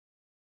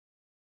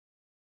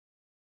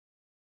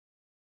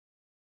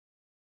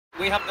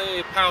We have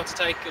the power to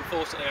take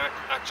enforcement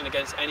action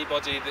against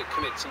anybody that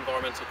commits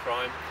environmental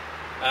crime.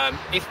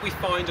 If we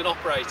find an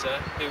operator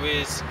who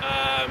is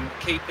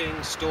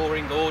keeping,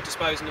 storing or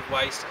disposing of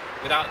waste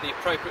without the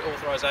appropriate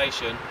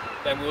authorisation,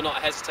 then we will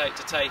not hesitate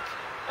to take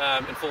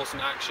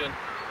enforcement action.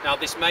 Now,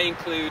 this may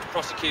include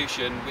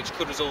prosecution, which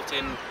could result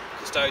in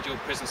custodial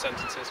prison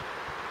sentences.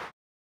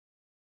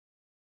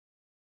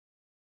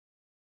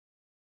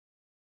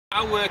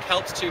 Our work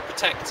helps to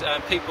protect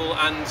people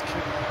and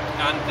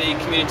the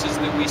communities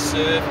that we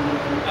serve.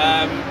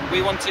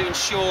 We want to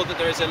ensure that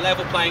there is a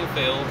level playing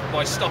field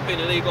by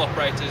stopping illegal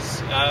operators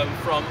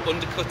from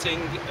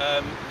undercutting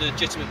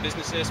legitimate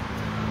businesses.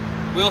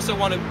 We also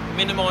want to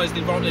minimise the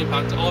environmental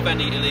impact of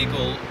any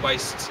illegal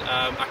waste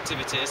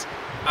activities,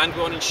 and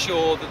we want to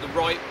ensure that the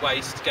right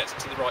waste gets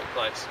to the right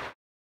place.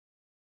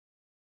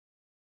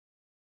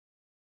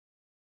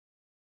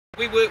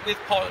 We work with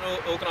partner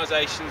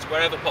organisations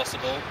wherever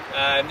possible.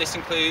 This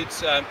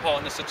includes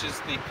partners such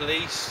as the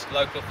police,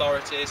 local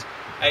authorities,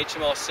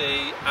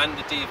 HMRC and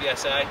the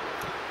DVSA.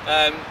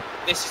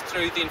 This is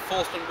through the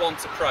enforcement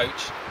once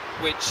approach,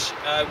 which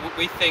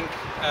we think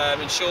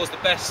ensures the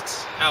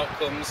best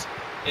outcomes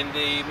in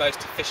the most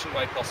efficient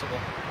way possible.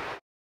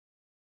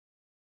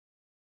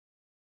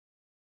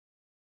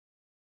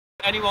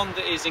 Anyone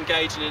that is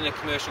engaging in a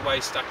commercial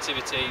waste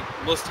activity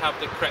must have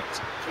the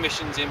correct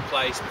permissions in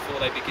place before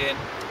they begin.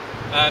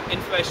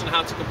 Information on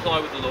how to comply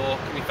with the law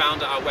can be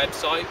found at our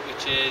website,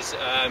 which is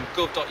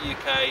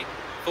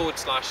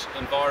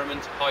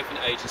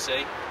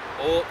gov.uk/environment-agency,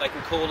 or they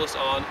can call us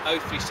on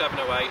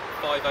 03708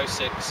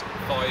 506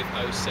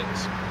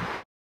 506.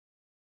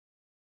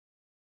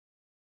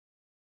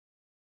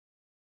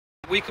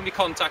 We can be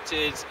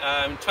contacted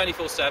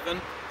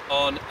 24/7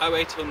 on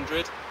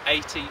 0800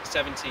 80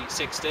 70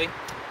 60.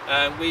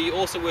 We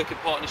also work in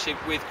partnership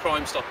with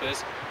Crime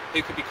Stoppers,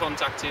 who can be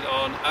contacted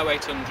on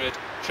 0800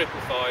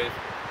 555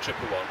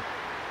 111.